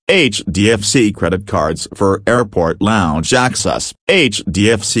HDFC credit cards for airport lounge access.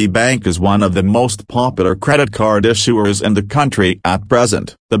 HDFC Bank is one of the most popular credit card issuers in the country at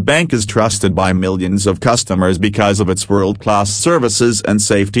present. The bank is trusted by millions of customers because of its world-class services and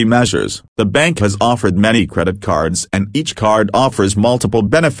safety measures. The bank has offered many credit cards, and each card offers multiple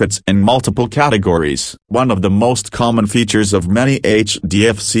benefits in multiple categories. One of the most common features of many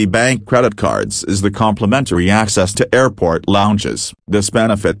HDFC Bank credit cards is the complimentary access to airport lounges. This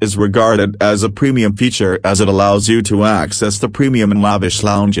benefit is regarded as a premium feature as it allows you to access the premium and lavish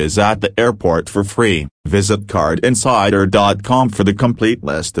lounges at the airport for free. Visit cardinsider.com for the complete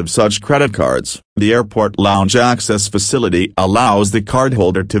list of such credit cards. The Airport Lounge Access Facility allows the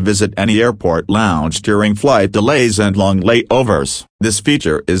cardholder to visit any airport lounge during flight delays and long layovers. This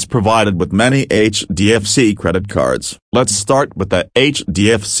feature is provided with many HDFC credit cards. Let's start with the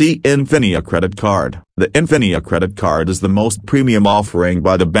HDFC Infinia credit card. The Infinia credit card is the most premium offering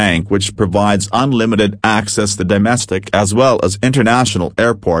by the bank, which provides unlimited access to domestic as well as international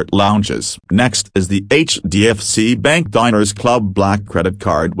airport lounges. Next is the HDFC Bank Diners Club Black credit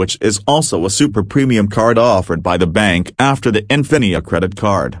card, which is also a super premium card offered by the bank after the Infinia credit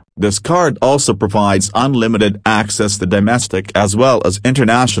card. This card also provides unlimited access to domestic as well as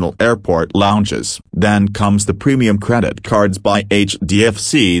international airport lounges. Then comes the premium credit cards by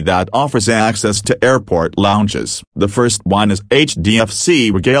HDFC that offers access to airport lounges. The first one is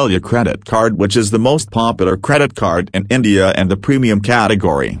HDFC Regalia credit card, which is the most popular credit card in India in the premium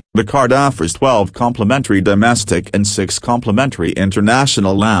category. The card offers 12 complimentary domestic and 6 complimentary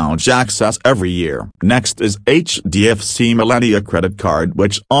international lounge access every year. Next is HDFC Millennia credit card,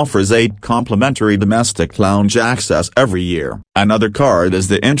 which offers 8 complimentary domestic lounge access every year. Another card is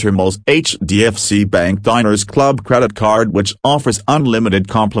the Intermos HDFC Bank Diners Club credit card, which offers unlimited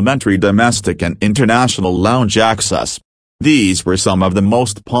complimentary domestic and international lounge access. These were some of the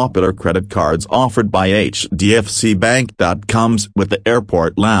most popular credit cards offered by HDFC Bank that comes with the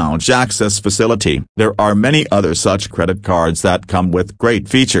Airport Lounge Access Facility. There are many other such credit cards that come with great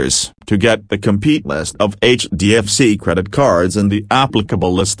features. To get the complete list of HDFC credit cards and the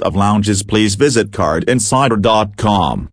applicable list of lounges, please visit cardinsider.com.